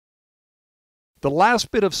The last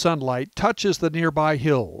bit of sunlight touches the nearby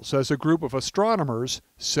hills as a group of astronomers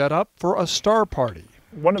set up for a star party.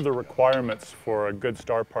 One of the requirements for a good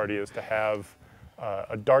star party is to have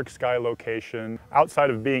a dark sky location. Outside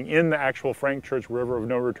of being in the actual Frank Church River of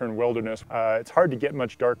No Return Wilderness, it's hard to get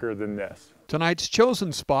much darker than this. Tonight's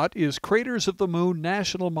chosen spot is Craters of the Moon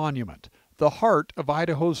National Monument, the heart of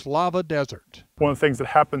Idaho's lava desert. One of the things that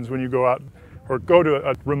happens when you go out or go to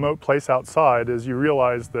a remote place outside is you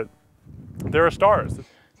realize that there are stars.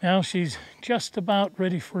 Now she's just about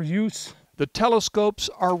ready for use. The telescopes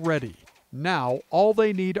are ready. Now all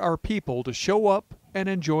they need are people to show up and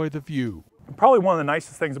enjoy the view. Probably one of the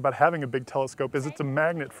nicest things about having a big telescope is it's a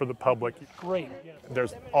magnet for the public. Great.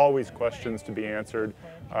 There's always questions to be answered.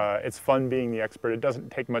 It's fun being the expert. It doesn't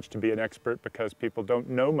take much to be an expert because people don't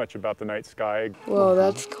know much about the night sky. Well,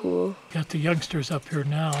 that's cool. Got the youngsters up here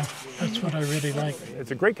now. That's what I really like.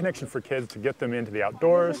 It's a great connection for kids to get them into the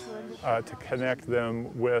outdoors, to connect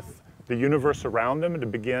them with the universe around them, and to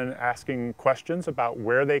begin asking questions about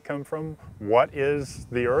where they come from. What is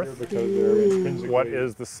the Earth? What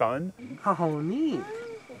is the sun? How neat.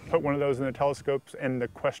 Put one of those in the telescopes and the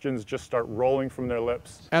questions just start rolling from their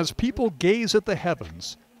lips. As people gaze at the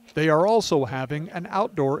heavens, they are also having an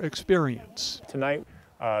outdoor experience. Tonight,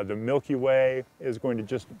 the Milky Way is going to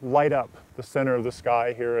just light up the center of the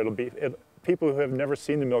sky here. People who have never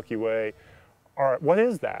seen the Milky Way what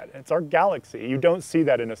is that? It's our galaxy. You don't see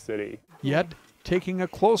that in a city. Yet, taking a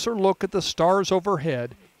closer look at the stars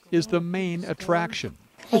overhead is the main attraction.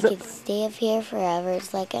 I could stay up here forever.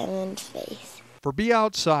 It's like I'm in space. For Be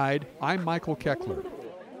Outside, I'm Michael Keckler.